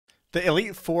The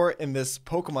Elite Four in this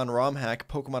Pokemon ROM hack,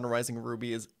 Pokemon Rising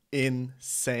Ruby, is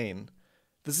insane.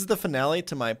 This is the finale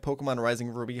to my Pokemon Rising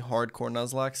Ruby Hardcore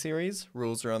Nuzlocke series.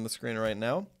 Rules are on the screen right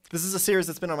now. This is a series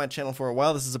that's been on my channel for a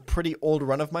while. This is a pretty old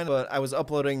run of mine, but I was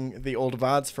uploading the old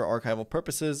VODs for archival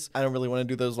purposes. I don't really want to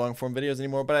do those long form videos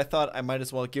anymore, but I thought I might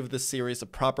as well give this series a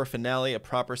proper finale, a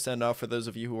proper send-off for those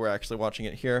of you who are actually watching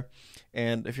it here.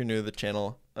 And if you're new to the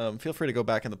channel, feel free to go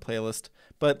back in the playlist.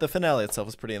 But the finale itself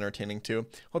is pretty entertaining too.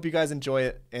 Hope you guys enjoy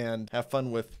it and have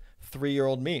fun with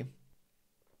 3-year-old me.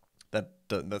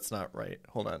 That's not right.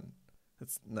 Hold on.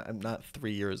 I'm not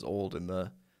 3 years old in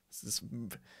the...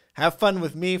 Have fun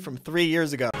with me from 3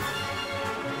 years ago.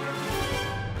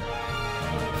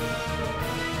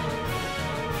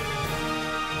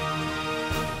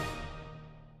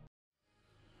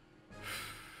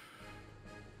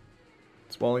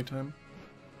 It's Wally time.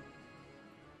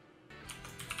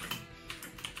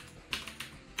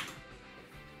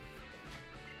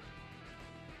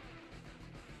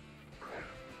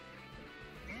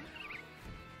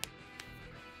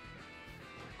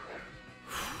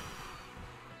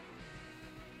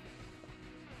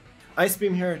 Ice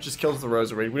Beam here just kills the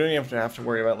Rosary. We don't even have to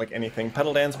worry about like anything.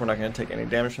 Petal Dance, we're not going to take any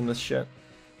damage from this shit.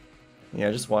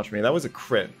 Yeah, just watch me. That was a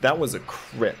crit. That was a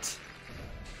crit.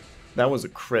 That was a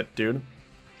crit, dude.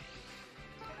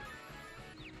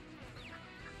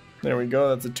 There we go.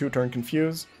 That's a 2-turn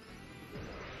Confuse.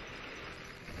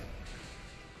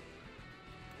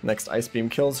 Next Ice Beam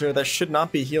kills her. That should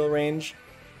not be heal range.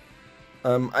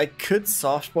 I could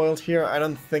Soft Boiled here. I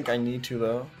don't think I need to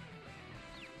though.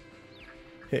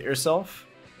 Hit yourself.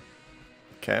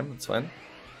 Okay, that's fine.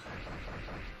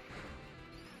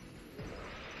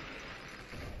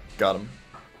 Got him.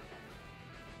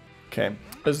 Okay,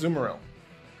 Azumarill.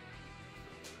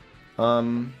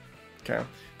 Okay.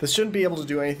 This shouldn't be able to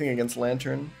do anything against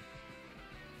Lantern.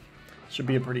 Should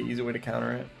be a pretty easy way to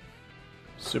counter it.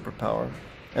 Superpower.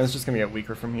 And it's just gonna get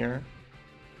weaker from here.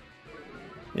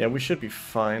 Yeah, we should be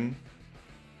fine.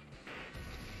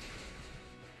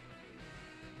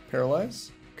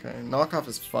 Paralyze? Okay, knockoff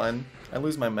is fine. I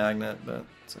lose my magnet, but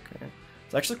it's okay.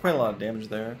 It's actually quite a lot of damage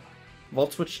there.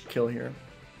 Volt Switch should kill here.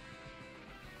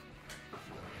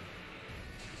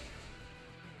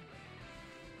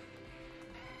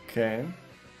 Okay.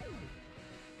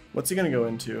 What's he gonna go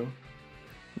into?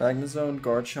 Magnezone,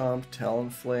 Garchomp,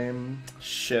 Talonflame.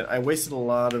 Shit, I wasted a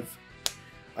lot of...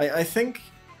 I think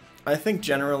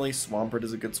generally Swampert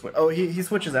is a good switch. Oh, he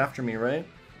switches after me, right?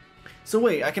 So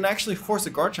wait, I can actually force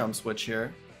a Garchomp switch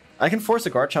here. I can force a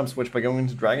Garchomp switch by going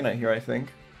into Dragonite here, I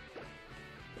think.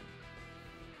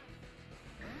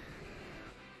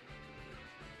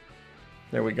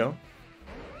 There we go.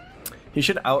 He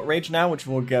should Outrage now, which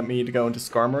will get me to go into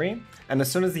Skarmory. And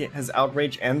as soon as his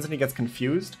Outrage ends and he gets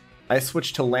confused, I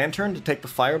switch to Lantern to take the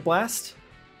Fire Blast.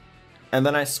 And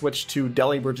then I switch to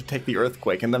Delibird to take the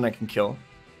Earthquake, and then I can kill.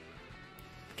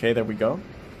 Okay, there we go.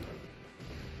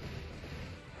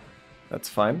 That's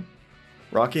fine.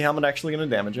 Rocky Helmet actually gonna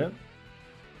damage it.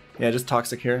 Yeah, just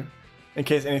Toxic here. In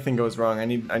case anything goes wrong, I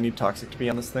need Toxic to be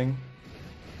on this thing.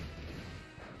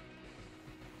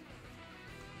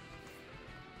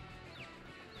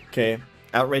 Okay,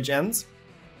 Outrage ends.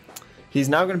 He's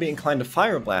now gonna be inclined to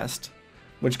Fire Blast,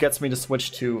 which gets me to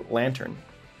switch to Lantern.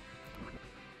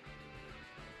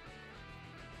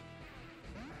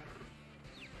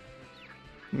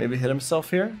 Maybe hit himself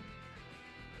here.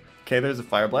 Okay, there's a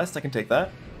Fire Blast. I can take that.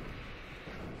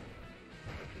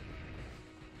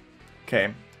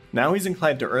 Okay, now he's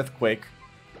inclined to Earthquake,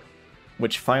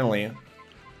 which finally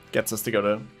gets us to go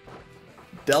to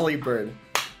Delibird.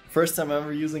 First time I'm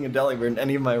ever using a Delibird in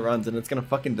any of my runs, and it's gonna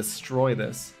fucking destroy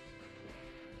this.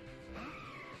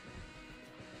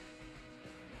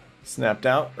 Snapped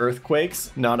out.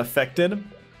 Earthquakes, not affected.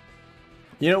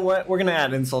 You know what? We're gonna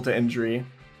add insult to injury.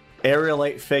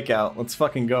 Aerialite Fake Out. Let's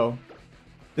fucking go.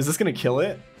 Is this gonna kill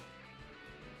it?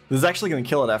 This is actually gonna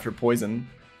kill it after poison.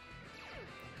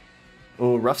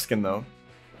 Oh, Rough Skin though.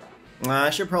 I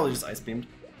should probably just Ice Beamed.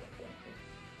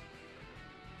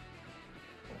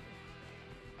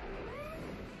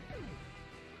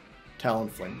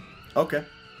 Talonflame. Okay.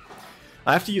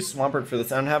 I have to use Swampert for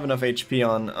this. I don't have enough HP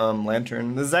on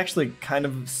Lantern. This is actually kind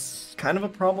of a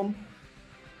problem.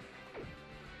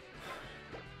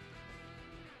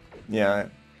 Yeah,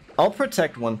 I'll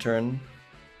protect one turn.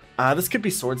 This could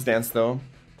be Swords Dance though.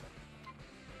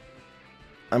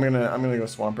 I'm gonna go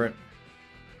Swampert.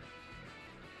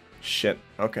 Shit.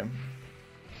 Okay.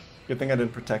 Good thing I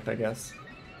didn't protect, I guess.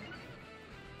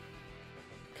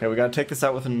 Okay, we gotta take this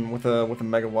out with a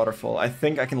Mega Waterfall. I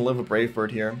think I can live a Brave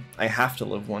Bird here. I have to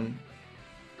live one.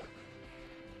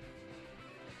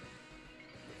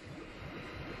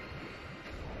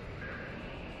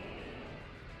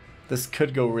 This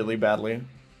could go really badly.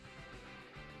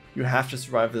 You have to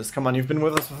survive this. Come on, you've been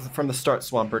with us from the start,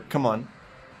 Swampert. Come on.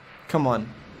 Come on.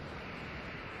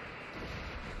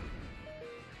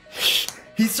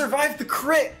 He survived the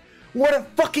crit! What a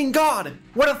fucking god!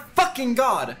 What a fucking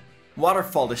god!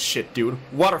 Waterfall this shit, dude.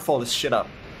 Waterfall this shit up.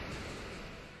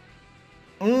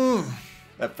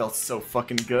 That felt so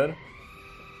fucking good.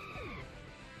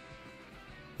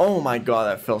 Oh my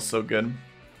god, that felt so good.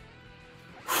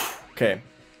 Okay.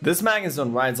 This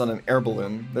Magazone rides on an air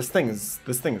balloon. This thing is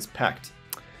packed.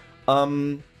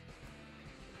 Honestly,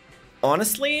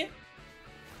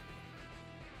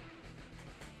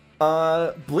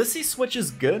 Blissey switch is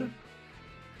good.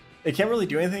 It can't really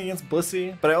do anything against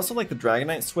Blissey, but I also like the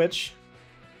Dragonite switch.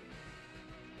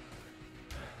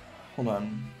 Hold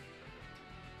on.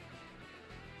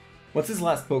 What's his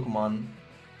last Pokemon?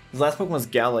 His last Pokemon is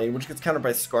Gallade, which gets countered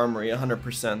by Skarmory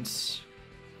 100%.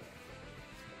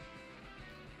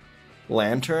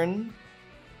 Lantern?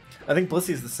 I think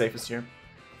Blissey is the safest here.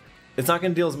 It's not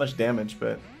going to deal as much damage,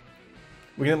 but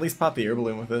we can at least pop the air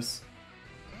balloon with this.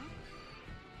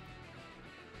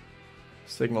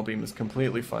 Signal Beam is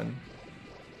completely fine.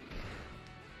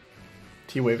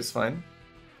 T-Wave is fine.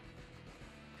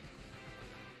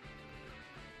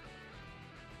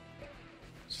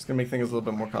 It's just going to make things a little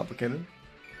bit more complicated.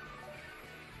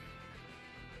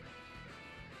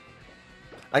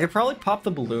 I could probably pop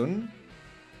the balloon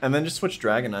and then just switch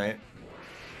Dragonite.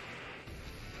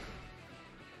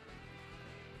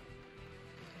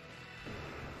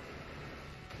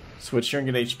 Switch here and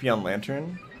get HP on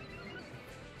Lantern.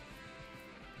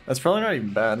 That's probably not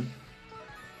even bad.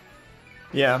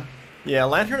 Yeah. Yeah,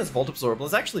 Lantern is Volt Absorb.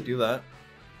 Let's actually do that.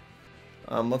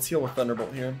 Let's heal with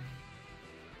Thunderbolt here.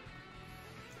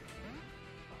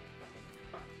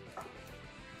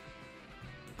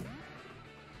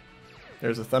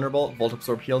 There's a Thunderbolt. Volt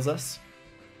Absorb heals us.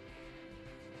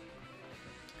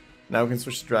 Now we can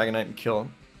switch to Dragonite and kill.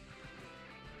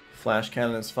 Flash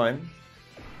Cannon is fine.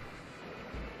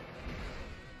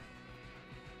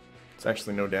 It's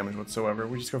actually no damage whatsoever.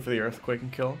 We just go for the Earthquake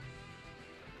and kill.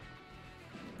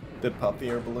 Did pop the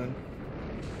air balloon.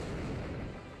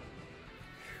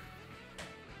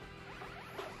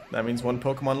 That means one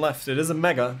Pokemon left. It is a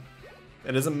Mega.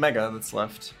 It is a Mega that's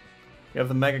left. We have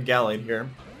the Mega Gallade here.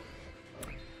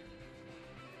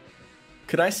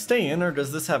 Could I stay in, or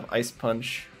does this have Ice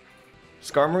Punch?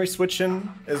 Skarmory switch in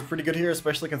is pretty good here,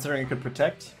 especially considering it could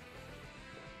protect.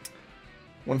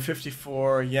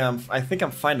 154, yeah, I think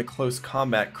I'm fine to close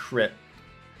combat crit.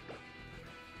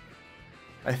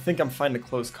 I think I'm fine to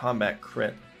close combat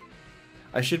crit.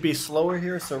 I should be slower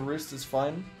here, so Roost is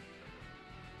fine.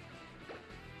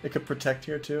 It could protect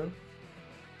here too.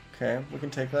 Okay, we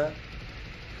can take that.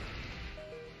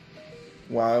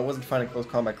 Wow, I wasn't fine to close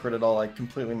combat crit at all. I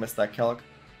completely missed that calc.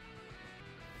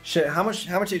 Shit, how much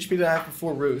HP did I have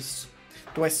before Roost?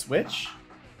 Do I switch?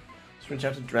 Switch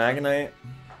out to Dragonite.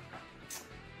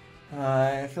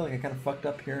 I feel like I kind of fucked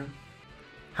up here.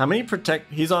 How many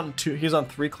protect? He's on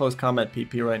 3 close combat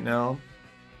PP right now.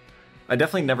 I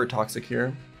definitely never toxic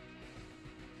here.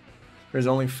 There's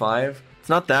only 5. It's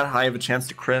not that high of a chance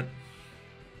to crit.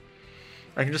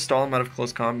 I can just stall him out of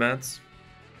close combats.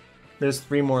 There's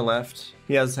 3 more left.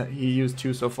 He used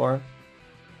 2 so far.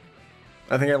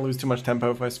 I think I lose too much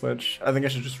tempo if I switch. I think I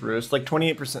should just Roost. Like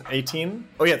 28%, 18?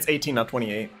 Oh yeah, it's 18, not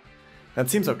 28. That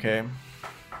seems okay.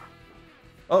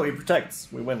 Oh, he protects.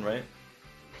 We win, right?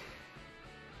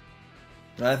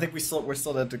 I think we're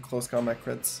still dead to close combat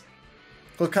crits.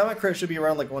 Close combat crit should be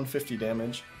around like 150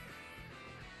 damage.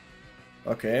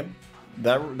 Okay.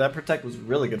 That protect was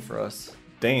really good for us.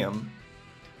 Damn.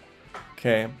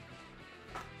 Okay.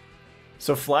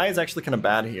 So Fly is actually kind of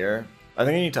bad here. I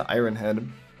think I need to Iron Head.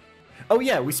 Oh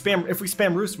yeah, if we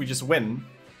spam Roost, we just win.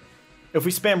 If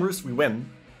we spam Roost, we win.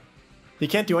 He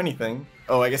can't do anything.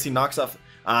 Oh, I guess he knocks off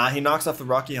the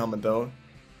Rocky Helmet though.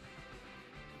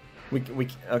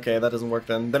 Okay, that doesn't work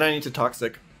then. Then I need to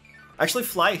Toxic. Actually,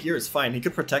 Fly here is fine. He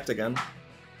could protect again.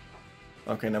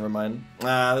 Okay, never mind.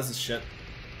 This is shit.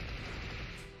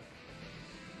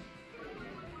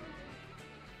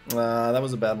 That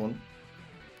was a bad one.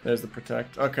 There's the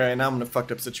protect. Okay, now I'm in a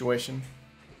fucked up situation.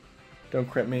 Don't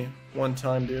crit me. One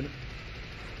time, dude.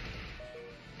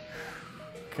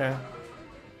 Okay.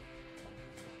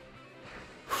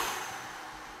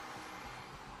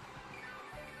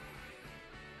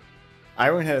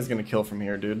 Iron Head is gonna kill from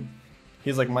here, dude.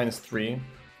 He's like -3.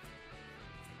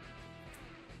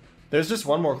 There's just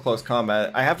one more close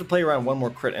combat. I have to play around one more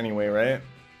crit anyway, right?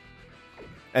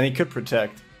 And he could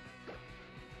protect.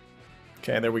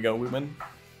 Okay, there we go. We win.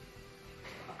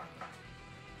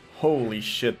 Holy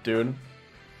shit, dude.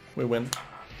 We win.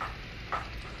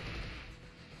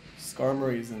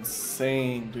 Skarmory is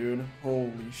insane, dude.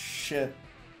 Holy shit.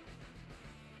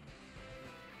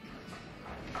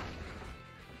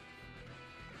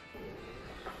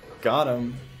 Got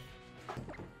him.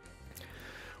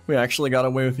 We actually got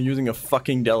away with using a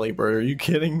fucking Delibird. Are you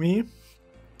kidding me?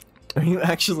 Are you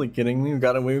actually kidding me? We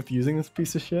got away with using this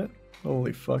piece of shit?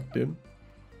 Holy fuck, dude.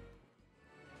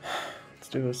 Let's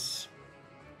do this.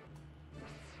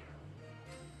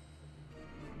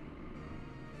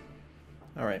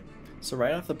 Alright, so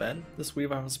right off the bat, this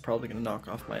Weavile is probably going to knock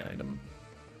off my item.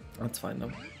 That's fine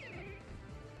though.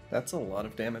 That's a lot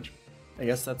of damage. I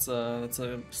guess that's a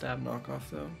stab knockoff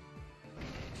though.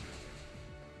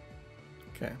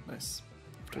 Okay, nice.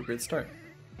 Off to a great start.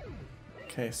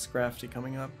 Okay, Scrafty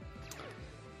coming up.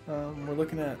 We're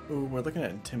looking at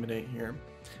Intimidate here.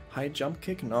 High jump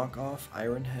kick, knock off,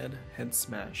 Iron Head, head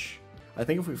smash. I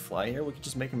think if we fly here, we could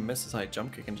just make him miss his high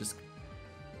jump kick and just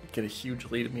get a huge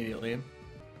lead immediately.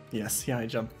 Yes, yeah, high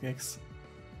jump kicks.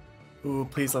 Ooh,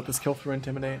 please let this kill through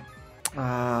Intimidate.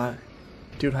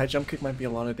 Dude, high jump kick might be a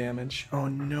lot of damage. Oh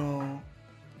no.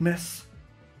 Miss.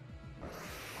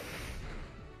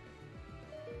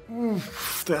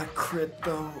 Oof, that crit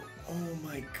though. Oh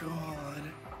my god.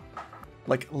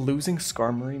 Like, losing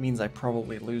Skarmory means I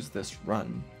probably lose this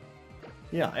run.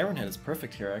 Yeah, Iron Head is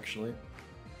perfect here, actually.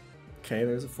 Okay,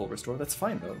 there's a full restore. That's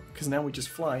fine, though, because now we just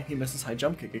fly, he misses high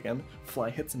jump kick again,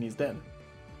 fly hits and he's dead.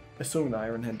 Assuming the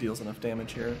Iron Head deals enough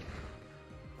damage here.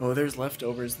 Oh, there's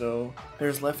leftovers, though.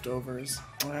 There's leftovers.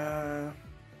 I'm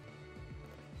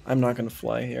not going to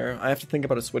fly here. I have to think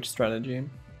about a switch strategy.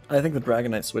 I think the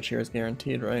Dragonite switch here is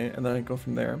guaranteed, right? And then I go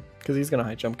from there, because he's going to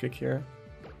high jump kick here.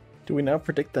 Do we now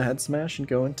predict the head smash and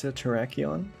go into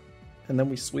Terrakion? And then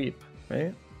we sweep,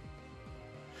 right?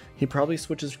 He probably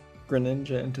switches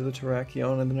Greninja into the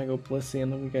Terrakion, and then I go Blissey,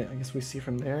 and then we get, I guess we see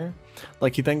from there.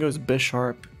 Like, he then goes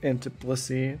Bisharp into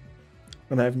Blissey,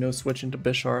 and I have no switch into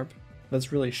Bisharp.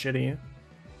 That's really shitty.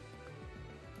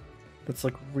 That's,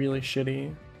 like, really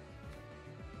shitty.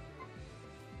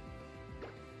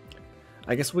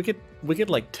 I guess we could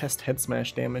like test head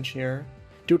smash damage here.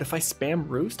 Dude, if I spam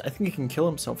Roost, I think he can kill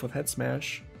himself with head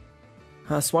smash.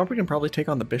 Swampert can probably take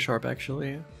on the Bisharp,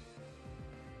 actually.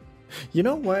 You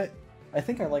know what? I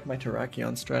think I like my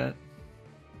Terrakion strat.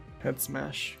 Head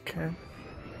smash, okay.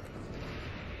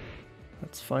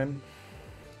 That's fine.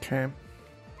 Okay.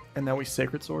 And now we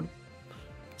Sacred Sword.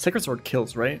 Sacred Sword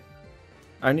kills, right?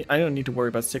 I don't need to worry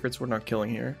about Sacred Sword not killing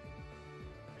here.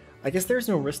 I guess there's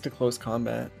no risk to close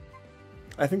combat.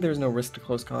 I think there's no risk to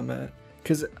close combat.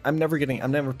 Because I'm never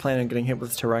planning on getting hit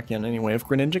with Terrakion anyway. If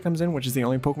Greninja comes in, which is the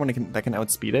only Pokemon that can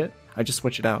outspeed it, I just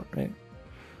switch it out, right?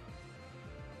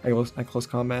 I close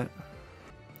combat.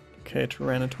 Okay,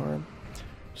 Tyranitar.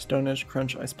 Stone Edge,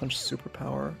 Crunch, Ice Punch,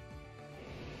 Superpower.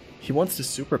 He wants to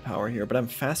Superpower here, but I'm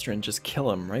faster and just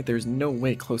kill him, right? There's no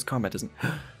way close combat doesn't...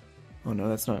 Oh no,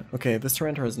 that's not... Okay, this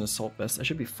Tyranitar has an Assault Vest. I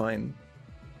should be fine.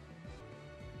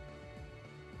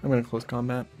 I'm gonna close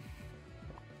combat.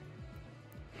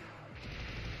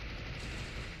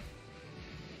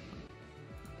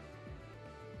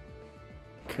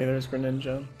 Okay, there's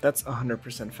Greninja. That's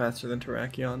 100% faster than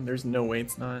Terrakion. There's no way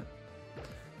it's not.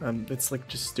 It's like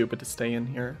just stupid to stay in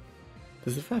here.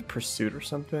 Does it have Pursuit or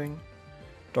something?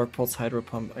 Dark Pulse, Hydro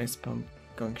Pump, Ice Pump,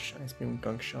 Gunk Shot, Ice Beam,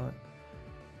 Gunk Shot.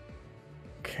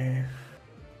 Okay.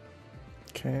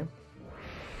 Okay.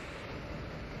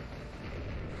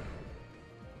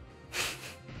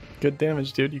 Good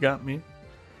damage, dude. You got me.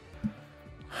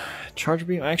 Charge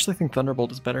Beam. I actually think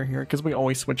Thunderbolt is better here because we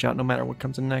always switch out no matter what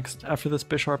comes in next. After this,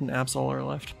 Bisharp and Absol are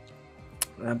left.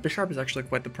 Bisharp is actually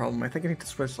quite the problem. I think I need to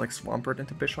switch like Swampert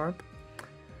into Bisharp.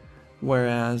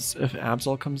 Whereas if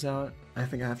Absol comes out, I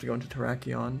think I have to go into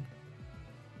Terrakion.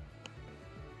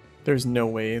 There's no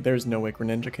way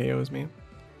Greninja KOs me.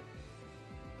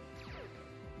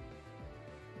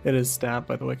 It is Stab,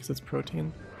 by the way, because it's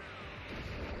protein.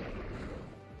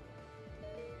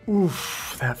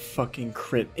 Oof, that fucking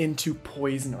crit into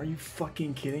poison. Are you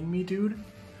fucking kidding me, dude?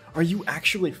 Are you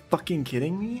actually fucking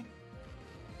kidding me?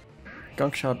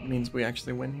 Gunk Shot means we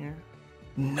actually win here.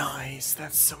 Nice,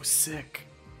 that's so sick.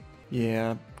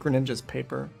 Yeah, Greninja's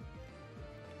paper.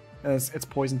 It's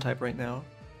poison type right now.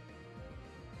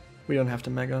 We don't have to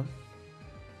Mega.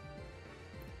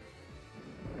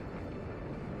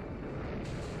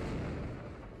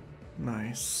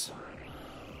 Nice.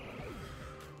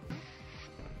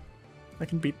 I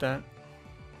can beat that.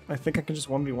 I think I can just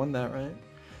 1v1 that, right?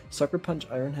 Sucker Punch,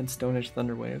 Iron Head, Stone Edge,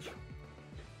 Thunder Wave.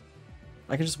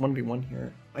 I can just 1v1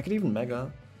 here. I could even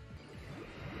Mega.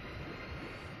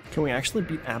 Can we actually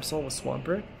beat Absol with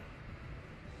Swampert?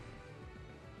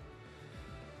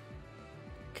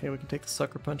 Okay, we can take the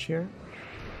Sucker Punch here.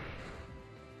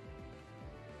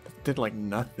 That did like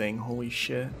nothing, holy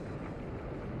shit.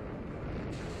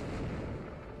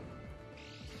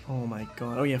 Oh my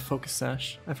god. Oh yeah, Focus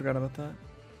Sash. I forgot about that.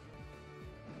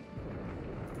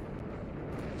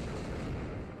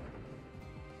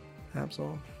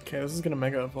 Absol. Okay, this is gonna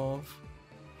Mega Evolve.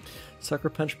 Sucker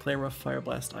Punch, Play Rough, Fire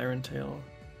Blast, Iron Tail.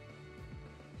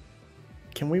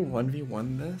 Can we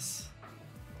 1v1 this?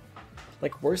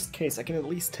 Like, worst case, I can at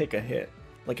least take a hit.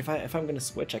 Like, if I'm gonna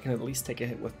switch, I can at least take a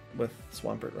hit with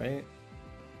Swampert, right?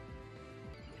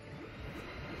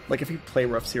 Like, if he Play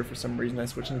Roughs here for some reason, I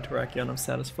switch into Terrakion, I'm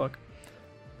sad as fuck.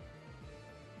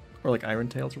 Or like Iron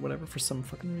Tails or whatever for some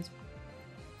fucking reason.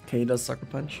 Okay, he does Sucker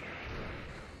Punch.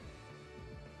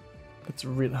 That's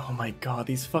really— oh my god,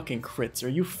 these fucking crits. Are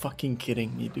you fucking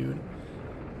kidding me, dude?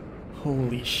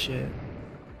 Holy shit.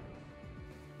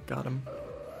 Got him.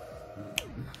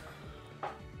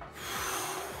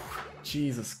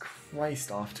 Jesus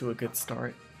Christ, off to a good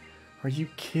start. Are you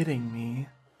kidding me?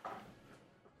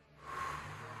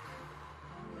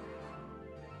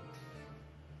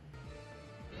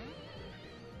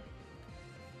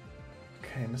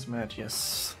 Okay, mismatch,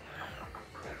 yes.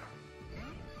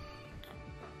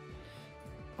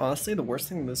 Honestly, the worst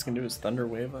thing this can do is Thunder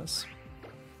Wave us.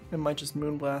 It might just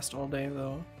Moonblast all day,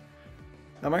 though.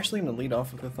 I'm actually going to lead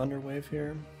off with a Thunder Wave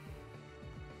here.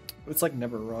 It's like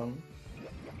never wrong.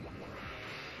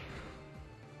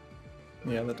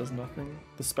 Yeah, that does nothing.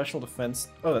 The special defense—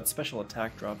 oh, that special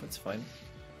attack drop, it's fine.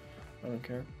 I don't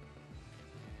care.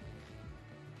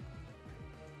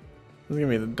 This is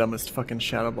gonna be the dumbest fucking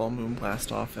Shadow Ball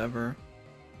Moonblast off ever.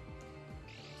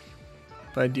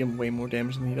 But I deal way more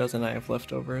damage than he does and I have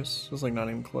leftovers, so it's like not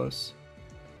even close.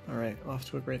 Alright, off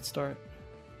to a great start.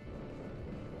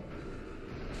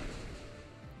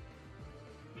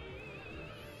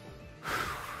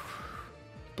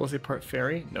 Blissey Part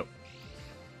Fairy? Nope.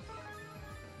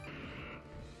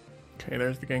 Okay,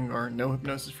 there's the Gengar. No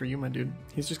Hypnosis for you, my dude.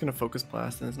 He's just gonna Focus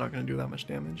Blast and it's not gonna do that much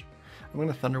damage. I'm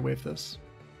gonna Thunder Wave this.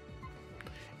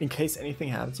 In case anything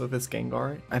happens with this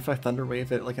Gengar, if I Thunder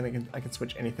Wave it, like I can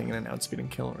switch anything and then outspeed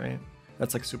and kill, right?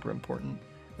 That's like super important.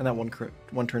 And that one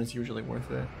turn is usually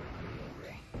worth it.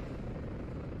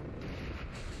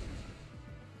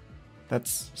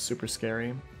 That's super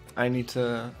scary. I need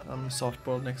to Soft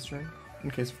Boiled next turn in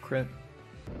case of crit.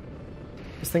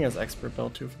 This thing has Expert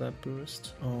Bell too for that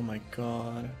boost. Oh my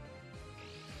god.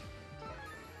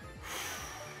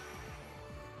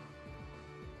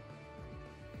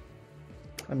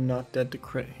 I'm not dead to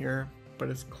crit here, but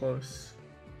it's close.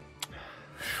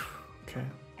 Okay.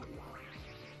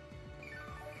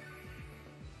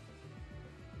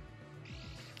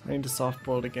 I need to Soft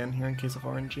Boil it again here in case of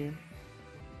RNG.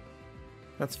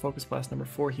 That's Focus Blast number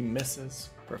 4. He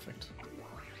misses. Perfect.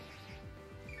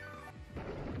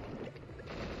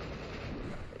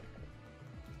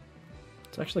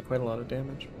 It's actually quite a lot of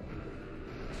damage.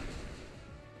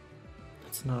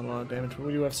 It's not a lot of damage, but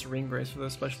we do have Serene Grace for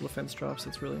those special defense drops.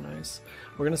 It's really nice.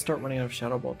 We're going to start running out of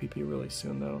Shadow Ball PP really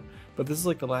soon, though. But this is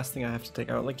like the last thing I have to take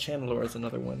out. Like, Chandelure is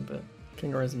another one, but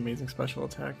Gengar has amazing special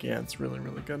attack. Yeah, it's really,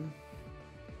 really good.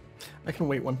 I can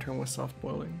wait one turn with Soft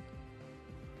Boiling.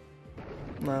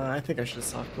 Nah, I think I should have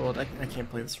Soft Boiled. I can't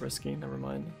play this risky. Never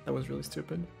mind. That was really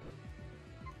stupid.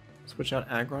 Switch out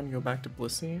Aggron, go back to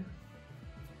Blissey.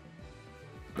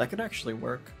 That could actually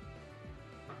work.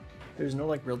 There's no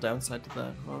like real downside to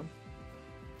that, huh?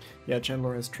 Yeah,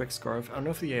 Chandelure has Trick Scarf. I don't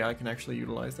know if the AI can actually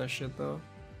utilize that shit though.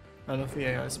 I don't know if the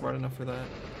AI is smart enough for that.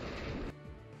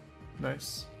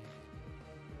 Nice.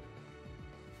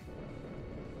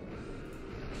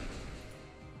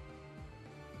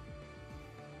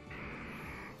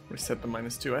 Reset the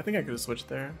 -2. I think I could have switched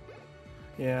there.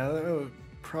 Yeah, that would have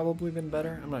probably been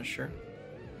better. I'm not sure.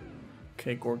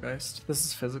 Okay, Gourgeist. This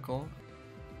is physical.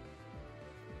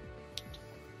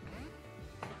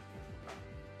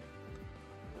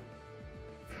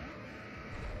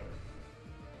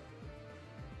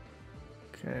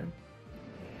 Okay.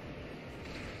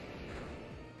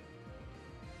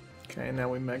 Okay, now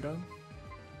we Mega.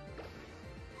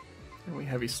 And we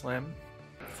Heavy Slam.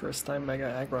 First time Mega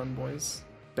Aggron, boys.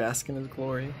 Bask in his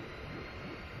glory.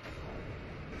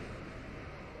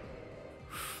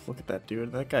 Look at that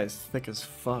dude. That guy's thick as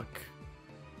fuck.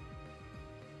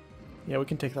 Yeah, we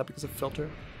can take that because of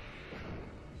Filter.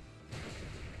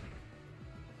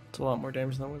 It's a lot more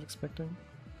damage than I was expecting.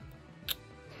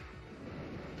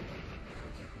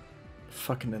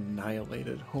 Fucking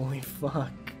annihilated. Holy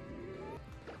fuck.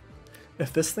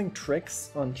 If this thing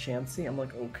tricks on Chansey, I'm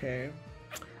like, okay.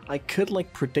 I could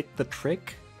like predict the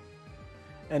trick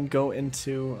and go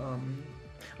into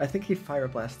I think he Fire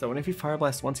Blast though, and if he Fire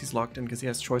Blast once he's locked in because he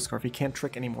has Choice Scarf, he can't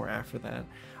trick anymore after that.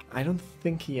 I don't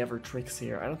think he ever tricks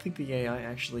here. I don't think the AI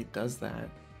actually does that.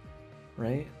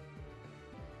 Right?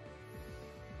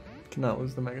 Cannot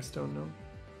lose the Mega Stone, no.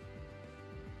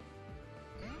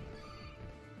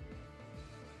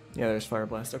 Yeah, there's Fire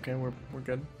Blast. Okay, we're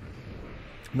good.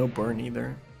 No burn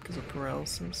either, because of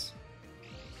paralysis.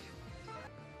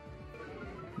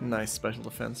 Nice special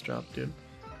defense drop, dude.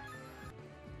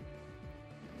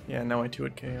 Yeah, now I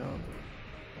 2-hit KO.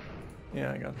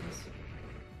 Yeah, I got this.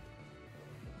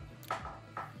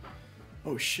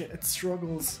 Oh shit, it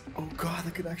struggles. Oh god,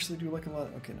 that could actually do like a lot.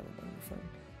 Okay, never mind, we're fine.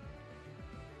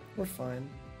 We're fine.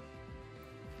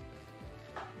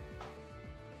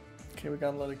 Okay, we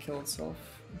gotta let it kill itself.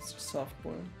 It's just soft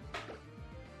boiled.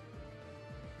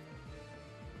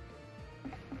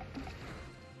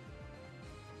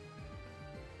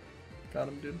 Got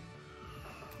him, dude.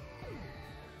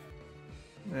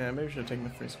 Yeah, maybe I should have taken the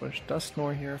free switch. Dust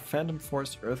Snore here. Phantom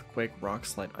Force, Earthquake, Rock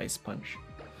Slide, Ice Punch.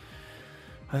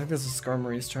 I think this is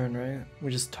Skarmory's turn, right?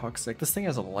 We just Toxic. This thing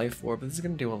has a Life Orb, but this is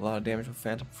gonna do a lot of damage with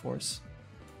Phantom Force.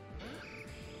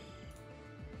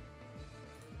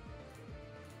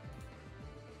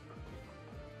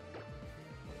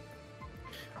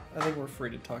 I think we're free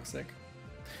to Toxic.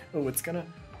 Oh, it's gonna...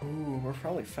 Ooh, we're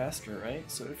probably faster, right?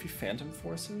 So if he Phantom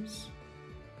Forces...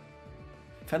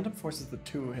 Phantom Force is the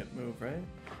 2-hit move, right?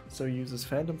 So he uses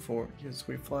Phantom Force, uses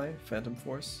Sweep Fly, Phantom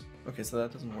Force. Okay, so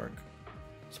that doesn't work.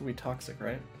 So we Toxic,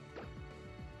 right?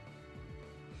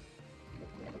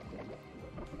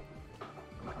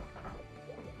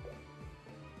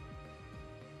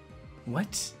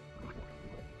 What?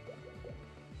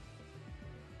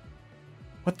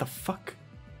 What the fuck?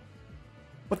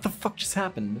 What the fuck just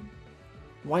happened?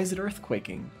 Why is it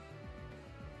earthquaking?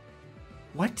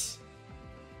 What?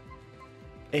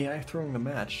 AI throwing the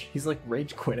match. He's like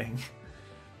rage quitting.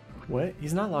 What?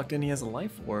 He's not locked in, he has a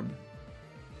Life Orb.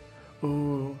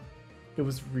 Ooh, it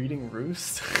was reading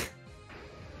Roost?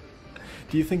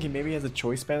 Do you think he maybe has a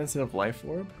Choice Band instead of Life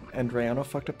Orb? And Drayanos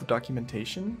fucked up the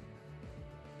documentation?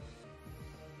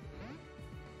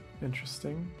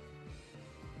 Interesting.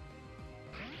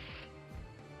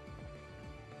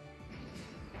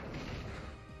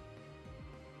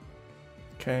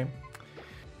 Okay.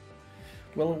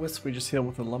 Will-O-Wisp we just heal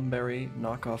with a Lumberry.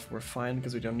 Knockoff we're fine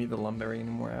because we don't need the Lumberry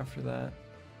anymore after that.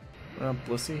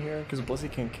 Blissey here? Because Blissey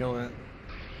can't kill it.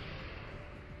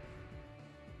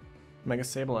 Mega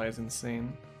Sableye is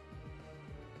insane.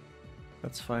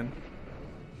 That's fine.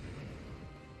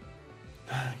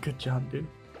 Good job, dude.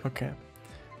 Okay.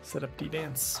 Set up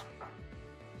D-Dance.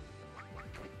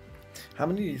 How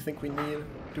many do you think we need?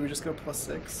 Do we just go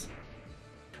 +6?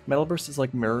 Metal Burst is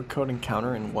like Mirror Coat and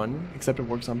Counter in one, except it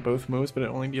works on both moves, but it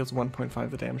only deals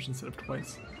 1.5 the damage instead of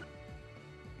twice.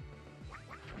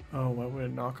 Oh, why would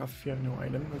it knock off if you have no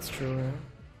item? That's true, right?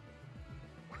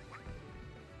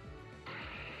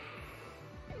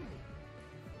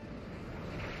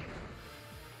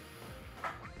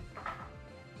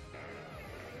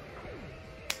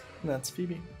 And that's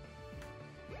Phoebe.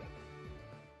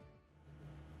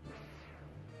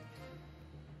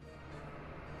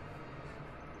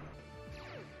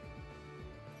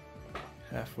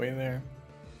 Halfway there.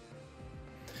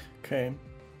 Okay.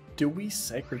 Do we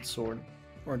Sacred Sword?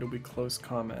 Or do we Close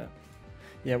Combat?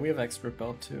 Yeah, we have Expert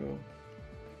Belt too.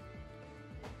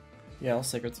 Yeah, I'll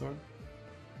Sacred Sword.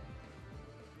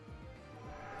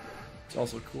 It's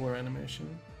also a cooler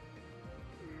animation.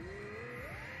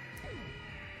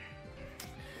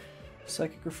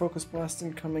 Psychic or Focus Blast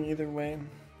incoming either way.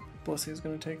 Blissey is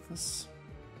gonna take this.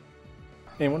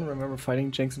 Anyone remember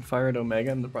fighting Jinx and Fire at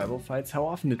Omega in the rival fights? How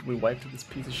often did we wipe to this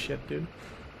piece of shit, dude?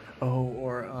 Oh,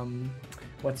 or,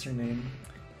 what's her name?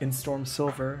 In Storm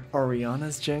Silver,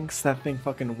 Ariana's Jinx? That thing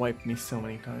fucking wiped me so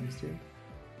many times, dude.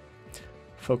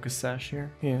 Focus Sash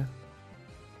here? Yeah.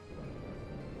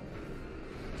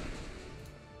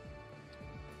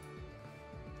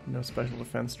 No special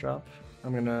defense drop.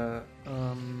 I'm gonna,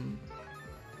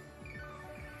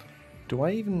 do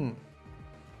I even...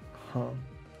 Huh.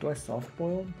 Do I soft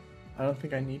boil? I don't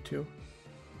think I need to.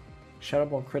 Shadow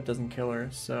Ball crit doesn't kill her,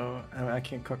 so I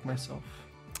can't cook myself.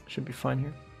 Should be fine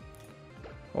here.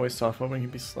 Always soft boil when you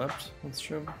can be slept. That's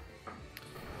true.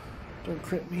 Don't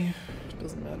crit me. It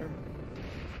doesn't matter.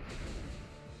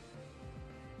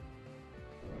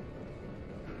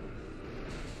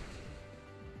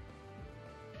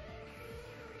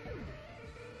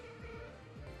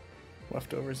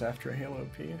 Leftovers after a Halo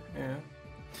P. Yeah.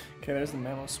 Okay, there's the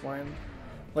Mammo Swine.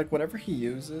 Like, whatever he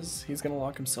uses, he's gonna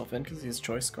lock himself in because he's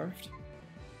Choice Scarfed.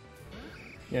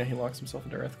 Yeah, he locks himself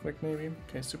into Earthquake, maybe.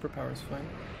 Okay, Superpower's fine.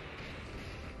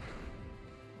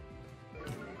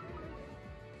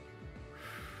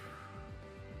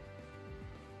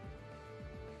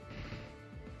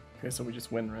 Okay, so we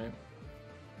just win, right?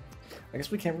 I guess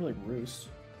we can't really roost.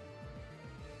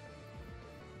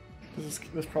 This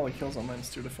probably kills on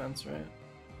minus 2 defense, right?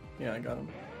 Yeah, I got him.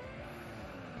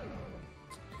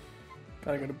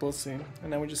 Gotta go to Blissey.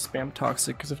 And now we just spam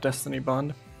Toxic because of Destiny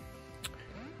Bond.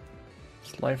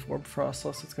 It's Life Orb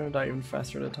Frostless, it's gonna die even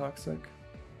faster to Toxic.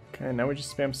 Okay, now we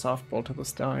just spam Softball till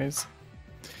this dies.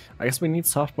 I guess we need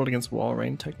Softball against Wall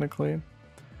Rain, technically.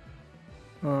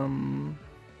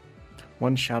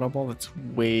 One Shadow Ball, that's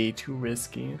way too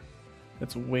risky.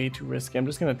 That's way too risky. I'm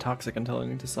just gonna Toxic until I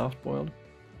need to Soft Boiled.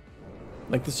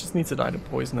 Like, this just needs to die to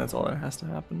Poison, that's all that has to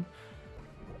happen.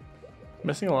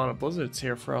 Missing a lot of Blizzards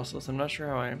here for Frostless. I'm not sure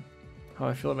how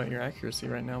I feel about your accuracy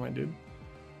right now, my dude.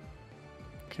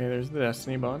 Okay, there's the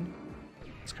Destiny Bond.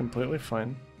 It's completely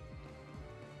fine.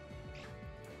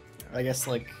 I guess,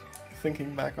 like,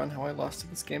 thinking back on how I lost to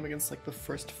this game against, like, the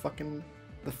first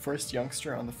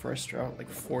youngster on the first drought, like,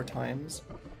 4 times.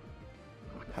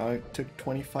 How I took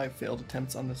 25 failed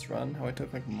attempts on this run. How I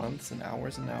took, like, months and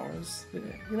hours and hours.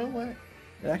 You know what?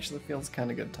 It actually feels kind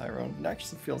of good, Tyrone. It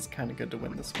actually feels kind of good to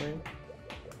win this way.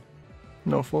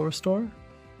 No full restore?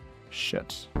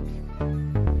 Shit.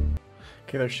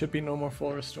 Okay, there should be no more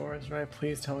full restores, right?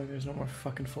 Please tell me there's no more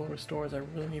fucking full restores. I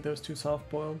really need those 2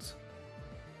 soft boileds.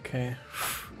 Okay.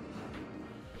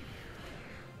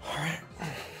 Alright.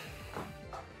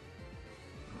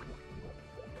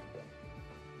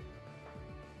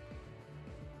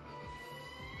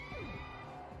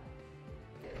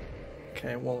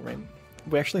 Okay, Wall Rain.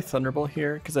 We actually Thunderbolt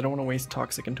here because I don't want to waste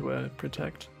Toxic into a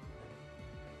Protect.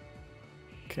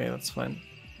 Okay, that's fine.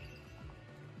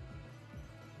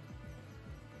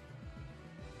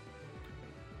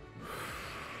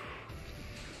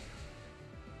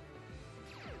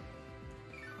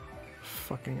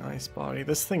 Fucking Ice Body.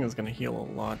 This thing is gonna heal a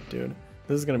lot, dude.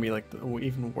 This is gonna be like the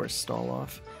even worse stall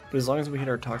off. But as long as we hit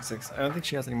our Toxics, I don't think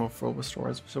she has any more full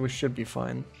restores, so we should be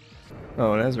fine.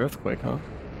 Oh, it has Earthquake, huh?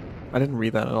 I didn't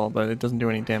read that at all, but it doesn't do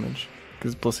any damage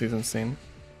because Blissey's insane.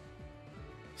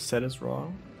 Set is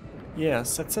wrong. Yeah,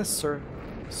 Set says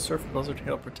Surf Blizzard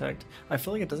Hail Protect. I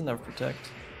feel like it doesn't have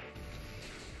Protect.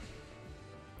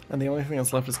 And the only thing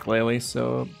that's left is Glalie,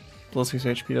 so Blissey's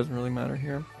HP doesn't really matter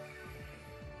here.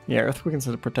 Yeah, Earthquake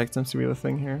instead of Protect seems to be the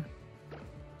thing here.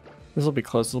 This will be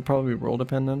close, this will probably be roll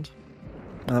dependent.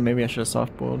 Maybe I should have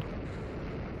soft boiled.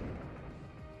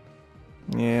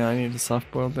 Yeah, I need a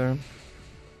soft boiled there.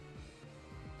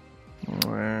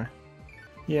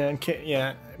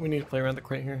 Yeah, we need to play around the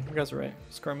crate here. You guys are right,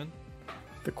 Scarman.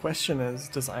 The question is,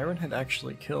 does Ironhead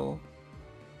actually kill?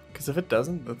 Because if it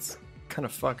doesn't, that's kind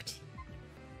of fucked.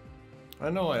 I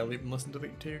know I'll even listen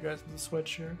to you guys with the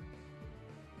switch here.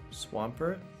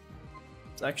 Swampert?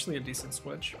 It's actually a decent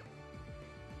switch.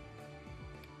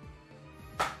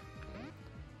 I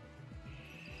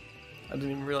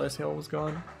didn't even realize Hail was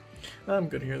gone. I'm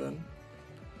good here then.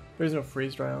 There's no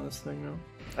freeze dry on this thing, no.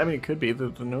 I mean, it could be, the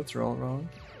notes are all wrong.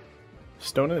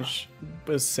 Stone Edge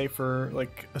is safer,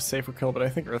 like a safer kill, but I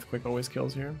think Earthquake always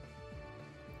kills here.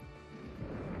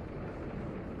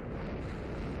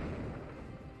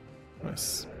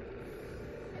 Nice.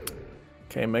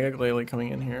 Okay, Mega Glalie coming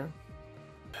in here.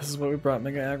 This is what we brought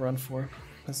Mega Aggron for.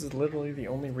 This is literally the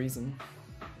only reason.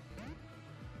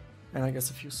 And I guess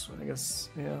a few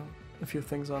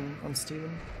things on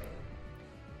Steven.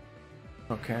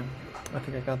 Okay, I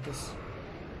think I got this.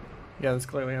 Yeah, this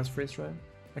clearly has freeze dry.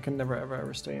 I can never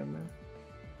ever stay in there.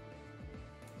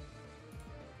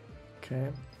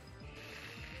 Okay.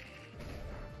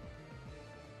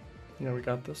 Yeah, we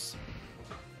got this.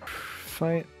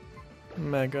 Fight.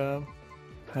 Mega.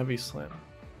 Heavy Slam.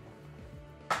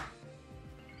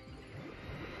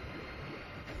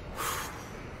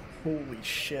 Holy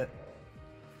shit.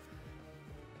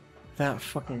 That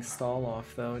fucking stall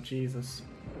off though, Jesus.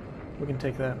 We can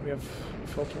take that, we have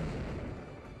filter.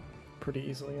 Pretty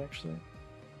easily actually.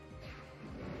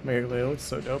 Mega Glalie looks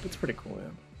so dope, it's pretty cool, yeah.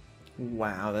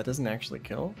 Wow, that doesn't actually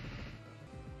kill?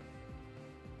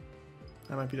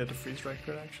 I might be dead to freeze strike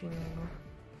crit actually, I don't know.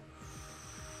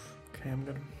 Okay, I'm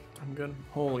good. I'm good.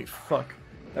 Holy fuck.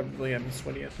 That really had me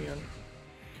sweaty at the end.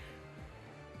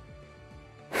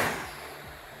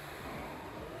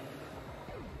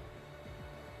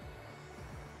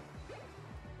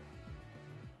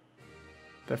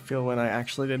 That feel when I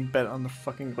actually didn't bet on the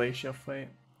fucking Glacial fight.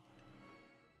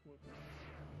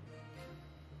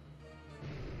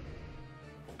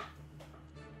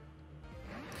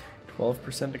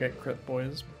 12% to get crit,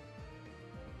 boys.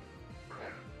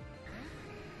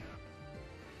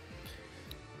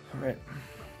 Alright.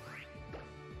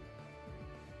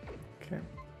 Okay.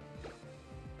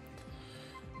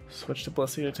 Switch to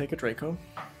Blissey to take a Draco.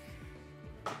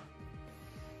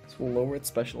 lower its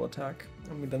special attack,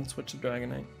 and we then switch to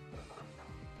Dragonite.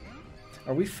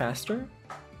 Are we faster?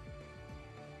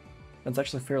 That's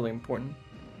actually fairly important.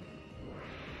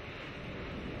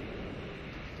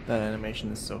 That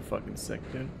animation is so fucking sick,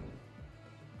 dude.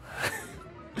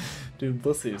 Dude,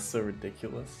 Blissey is so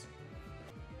ridiculous.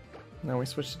 Now we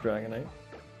switch to Dragonite.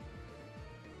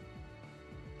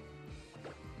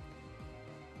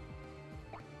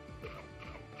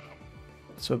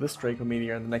 So this Draco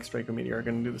Meteor and the next Draco Meteor are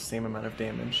going to do the same amount of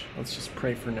damage. Let's just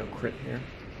pray for no crit here.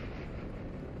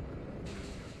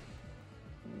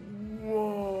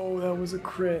 Whoa, that was a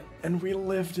crit. And we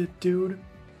lived it, dude.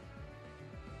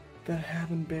 That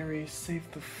Havenberry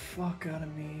saved the fuck out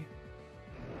of me.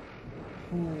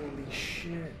 Holy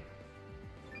shit.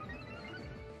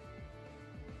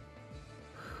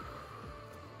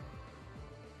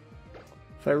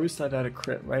 If I roost, I'd add a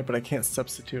crit, right? But I can't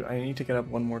substitute. I need to get up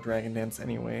one more Dragon Dance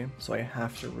anyway, so I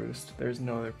have to roost. There's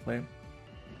no other play.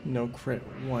 No crit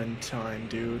one time,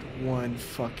 dude. One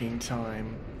fucking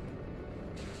time.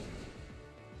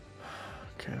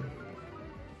 Okay.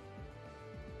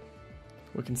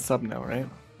 We can sub now, right?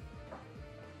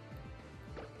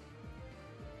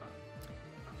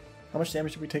 How much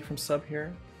damage did we take from sub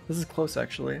here? This is close,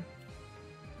 actually.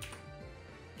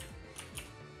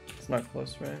 It's not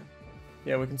close, right?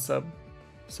 Yeah, we can sub.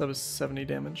 Sub is 70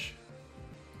 damage.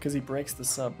 Because he breaks the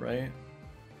sub, right?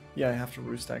 Yeah, I have to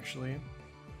roost, actually.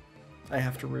 I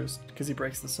have to roost, because he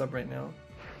breaks the sub right now.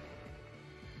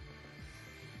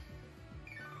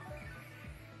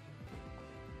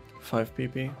 Five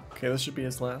PP. Okay, this should be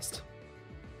his last.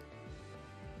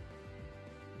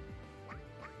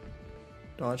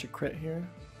 Dodge a crit here.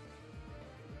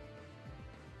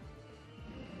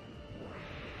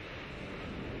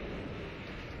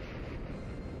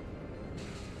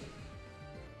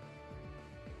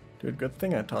 Dude, good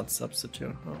thing I taught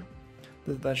substitute, huh?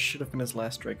 That should have been his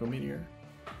last Draco Meteor.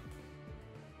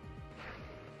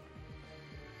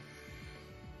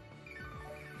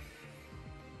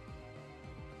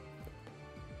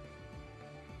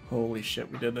 Holy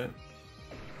shit, we did it.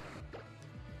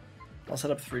 I'll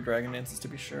set up 3 Dragon Dances to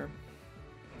be sure.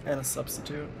 And a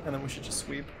substitute, and then we should just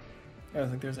sweep. I don't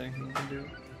think there's anything we can do.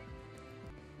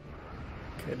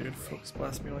 Okay, dude, focus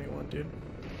blast me all you want, dude.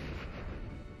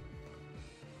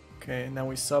 Okay, now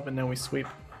we sub and now we sweep.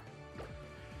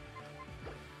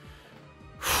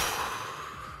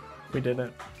 We did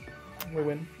it. We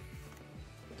win.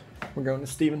 We're going to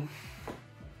Steven.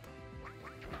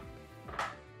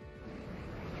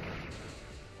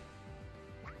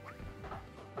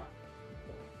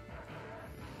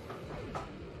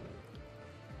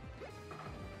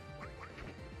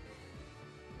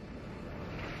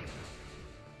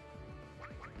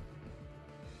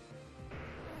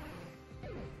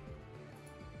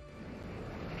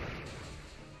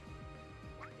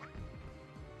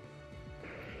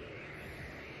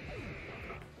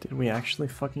 Did we actually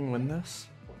fucking win this?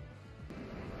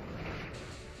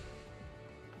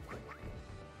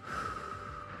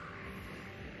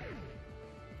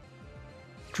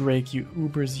 Drake, you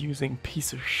Uber's using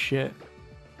piece of shit.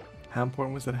 How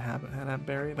important was that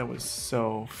Havenberry? That was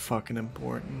so fucking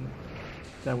important.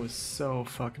 That was so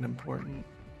fucking important.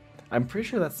 I'm pretty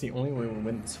sure that's the only way we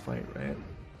win this fight, right?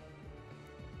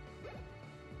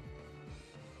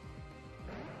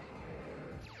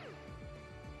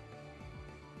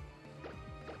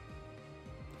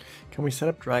 Can we set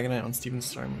up Dragonite on Steven's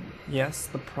Storm? Yes,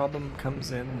 the problem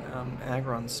comes in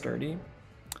Aggron's sturdy.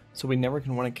 So we never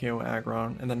can 1 KO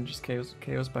Aggron and then just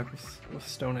KOs back with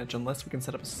Stone Edge unless we can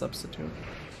set up a substitute.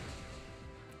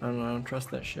 I don't know, I don't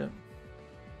trust that shit.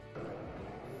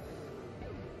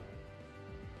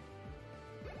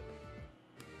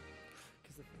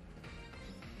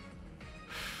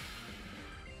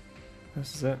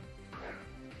 This is it.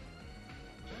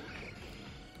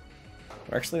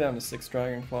 We're actually down to 6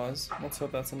 Dragon Claws. Let's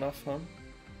hope that's enough, huh?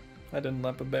 I didn't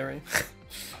lap a berry.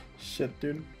 Shit,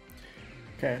 dude.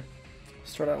 Okay.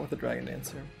 Start out with a Dragon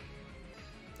Dancer.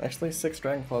 Actually, 6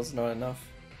 Dragon Claws is not enough.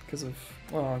 Because of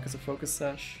Focus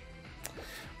Sash.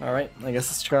 Alright, I guess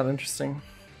this got interesting.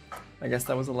 I guess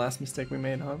that was the last mistake we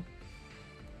made, huh?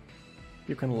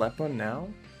 You can Lepa now?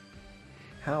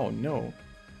 How? No.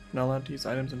 Not allowed to use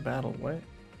items in battle. What?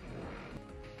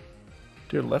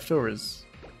 Dude, leftovers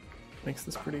makes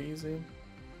this pretty easy.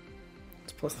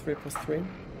 It's +3/+3.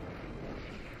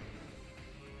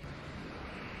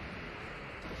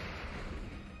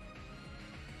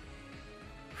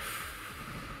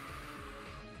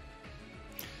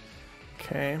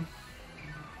 Okay.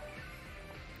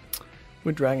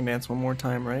 We Dragon Dance one more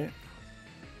time, right?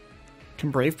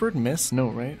 Can Brave Bird miss? No,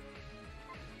 right?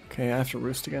 Okay, I have to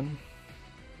roost again.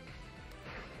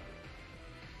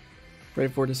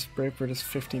 Bravebird is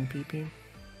 15 PP.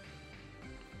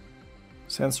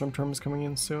 Sandstorm term is coming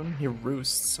in soon. He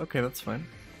roosts. Okay, that's fine.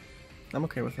 I'm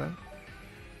okay with that.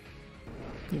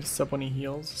 Need to sub when he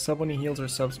heals. Sub when he heals or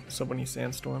sub when he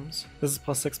sandstorms. This is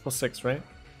 +6/+6, right?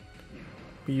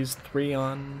 We used 3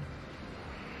 on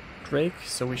Drake,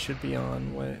 so we should be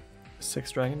on, what,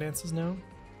 6 Dragon Dances now?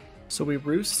 So we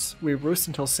roost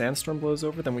until Sandstorm blows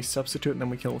over, then we substitute, and then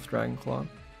we kill with Dragon Claw.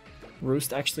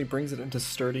 Roost actually brings it into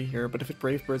Sturdy here, but if it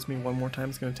Brave Birds me one more time,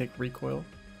 it's going to take Recoil.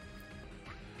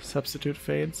 Substitute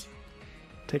fades.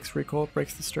 Takes Recoil,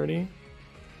 breaks the Sturdy.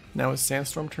 Now is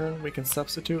Sandstorm turn, we can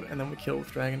substitute, and then we kill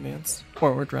with Dragon Dance.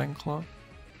 Or Dragon Claw.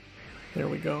 There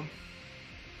we go.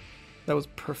 That was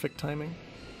perfect timing.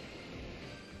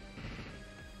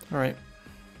 Alright.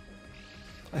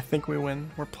 I think we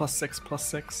win. We're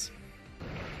 +6/+6.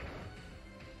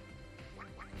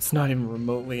 It's not even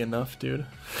remotely enough, dude.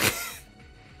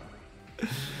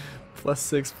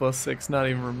 +6/+6, not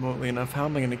even remotely enough. How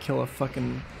am I gonna kill a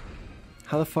fucking...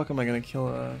 How the fuck am I gonna kill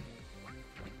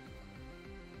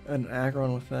an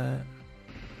aggron with that?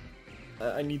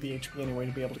 I need the HP anyway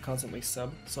to be able to constantly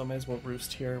sub, so I might as well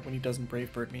roost here when he doesn't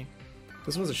Brave Bird me.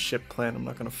 This was a shit plan, I'm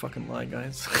not gonna fucking lie,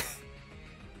 guys.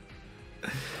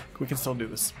 We can still do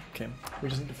this. Okay, we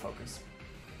just need to focus.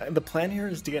 The plan here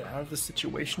is to get out of this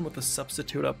situation with a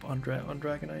substitute up on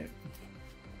Dragonite.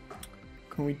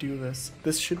 Can we do this?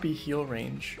 This should be heal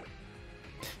range.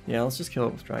 Yeah, let's just kill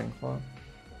it with Dragon Claw.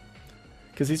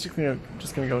 Because he's just gonna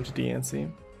go into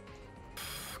DNC.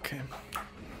 Okay.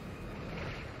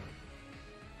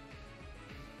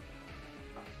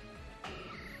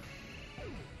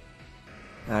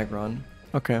 Aggron.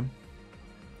 Okay.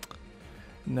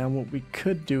 Now what we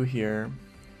could do here...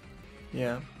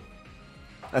 Yeah.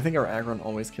 I think our Aggron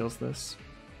always kills this.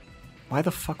 Why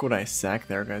the fuck would I sack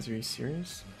there, guys? Are you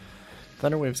serious?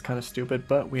 Thunder Wave's kind of stupid,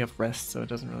 but we have rest, so it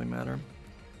doesn't really matter.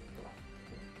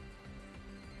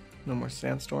 No more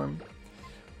Sandstorm.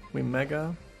 We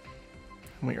Mega.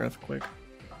 And we Earthquake.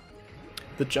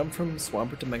 The jump from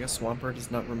Swampert to Mega Swampert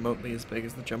is not remotely as big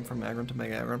as the jump from Aggron to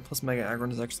Mega Aggron, plus Mega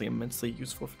Aggron is actually immensely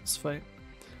useful for this fight.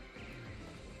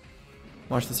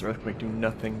 Watch this Earthquake do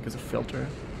nothing because of Filter.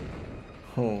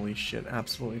 Holy shit,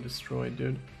 absolutely destroyed,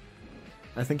 dude.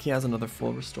 I think he has another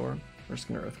full restore. We're just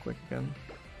gonna Earthquake again.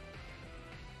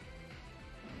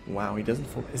 Wow, he doesn't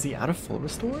full... Is he out of full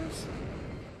restores?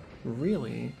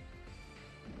 Really?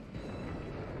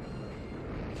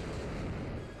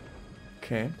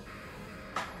 Okay.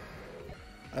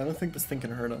 I don't think this thing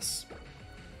can hurt us.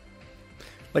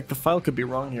 Like, the file could be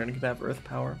wrong here and it could have Earth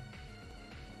Power.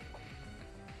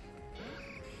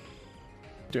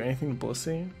 Do anything to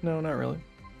Blissey? No, not really.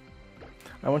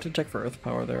 I want to check for Earth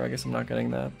Power there. I guess I'm not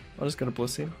getting that. I'll just go to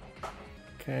Blissey.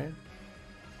 Okay.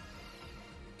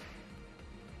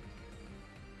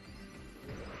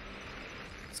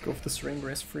 Let's go for the Serene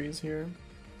Grace Freeze here.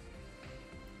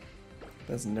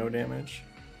 That's no damage.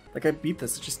 Like, I beat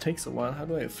this, it just takes a while. How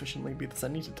do I efficiently beat this? I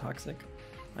need to Toxic.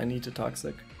 I need to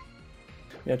Toxic.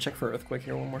 Yeah, check for Earthquake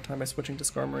here one more time by switching to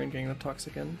Skarmory and getting the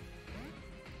Toxic in.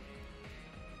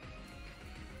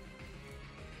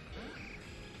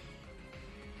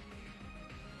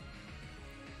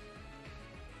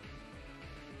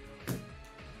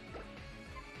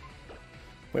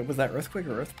 Wait, was that Earthquake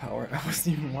or Earth Power? I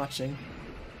wasn't even watching.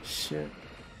 Shit.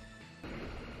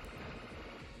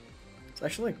 It's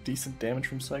actually like decent damage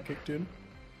from Psychic, dude.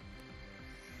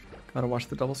 Gotta watch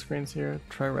the double screens here.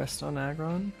 Try Rest on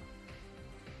Aggron.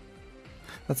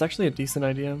 That's actually a decent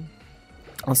idea.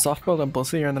 I'll soft build on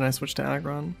Blissey here and then I switch to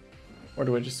Aggron. Or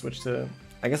do I just switch to...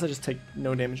 I guess I just take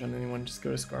no damage on anyone, just go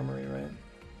to Skarmory, right?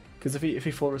 Because if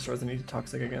he full restores, I need to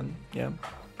Toxic again. Yeah.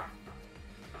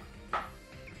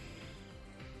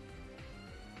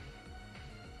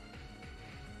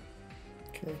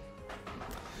 Okay.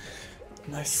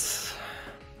 Nice.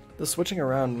 The switching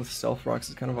around with Stealth Rocks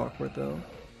is kind of awkward though.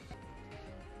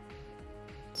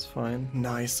 It's fine.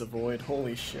 Nice avoid.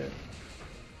 Holy shit.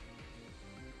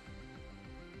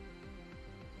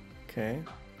 Okay.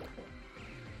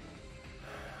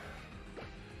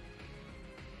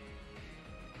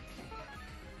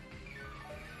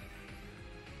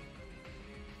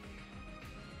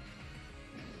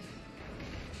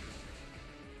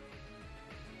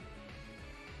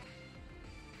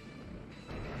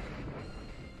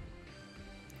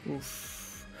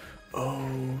 Oof.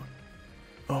 Oh.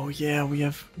 Oh yeah, we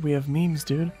have memes,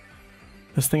 dude.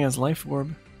 This thing has Life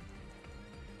Orb.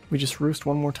 We just roost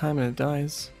one more time and it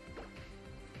dies.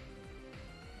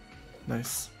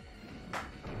 Nice.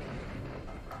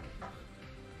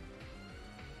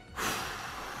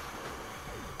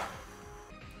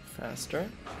 Faster.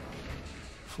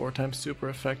 4 times super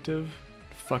effective.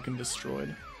 Fucking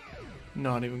destroyed.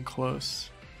 Not even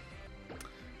close.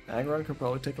 Aggron could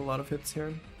probably take a lot of hits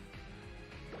here.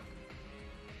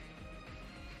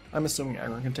 I'm assuming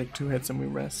Aggron can take 2 hits and we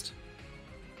rest.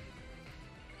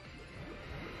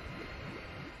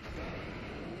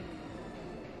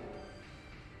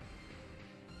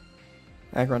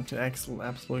 Aggron can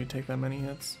absolutely take that many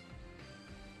hits.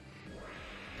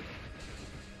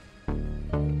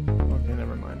 Okay,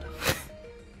 never mind.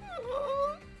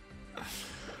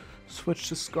 Switch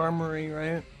to Skarmory,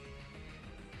 right?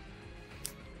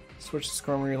 Switch to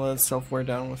Skarmory, let itself wear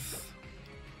down with...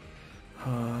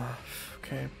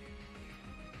 okay.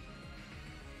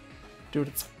 Dude,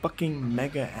 it's fucking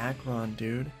Mega Aggron,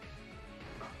 dude.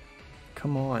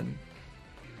 Come on.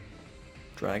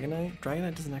 Dragonite?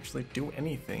 Dragonite doesn't actually do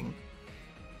anything.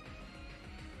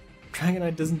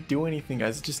 Dragonite doesn't do anything,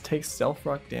 guys. It just takes Stealth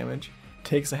Rock damage,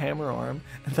 takes a Hammer Arm,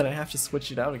 and then I have to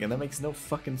switch it out again. That makes no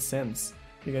fucking sense.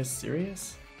 You guys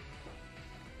serious?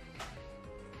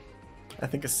 I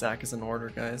think a sack is in order,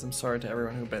 guys. I'm sorry to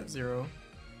everyone who bet 0.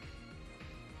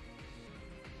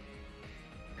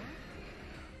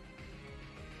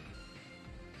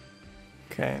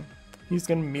 Okay, he's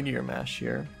gonna Meteor Mash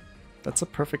here. That's a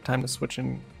perfect time to switch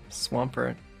in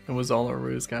Swampert. It was all a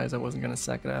ruse, guys. I wasn't gonna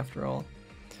sack it after all.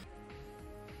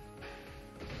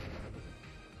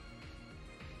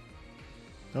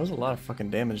 That was a lot of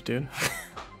fucking damage, dude.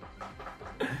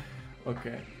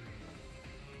 Okay.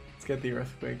 Let's get the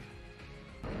Earthquake.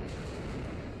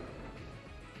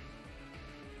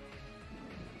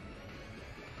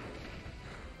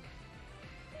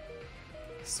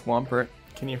 Swampert,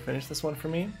 can you finish this one for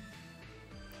me?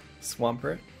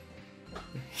 Swampert?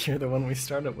 You're the one we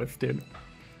started with, dude.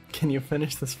 Can you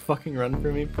finish this fucking run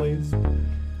for me, please?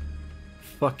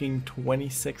 Fucking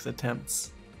 26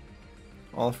 attempts.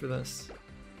 All for this.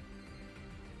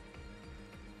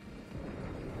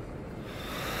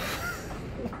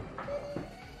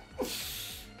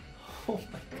 Oh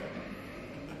my god.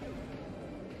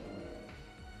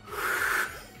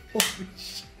 Holy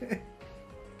shit.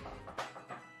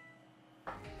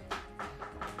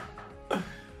 I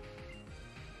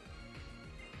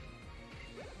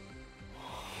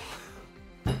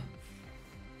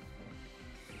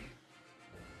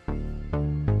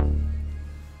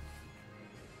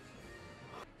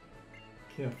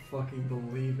can't fucking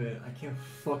believe it. I can't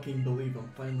fucking believe I'm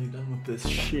finally done with this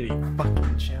shitty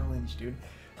fucking challenge, dude.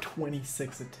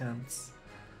 26 attempts.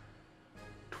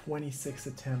 26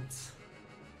 attempts.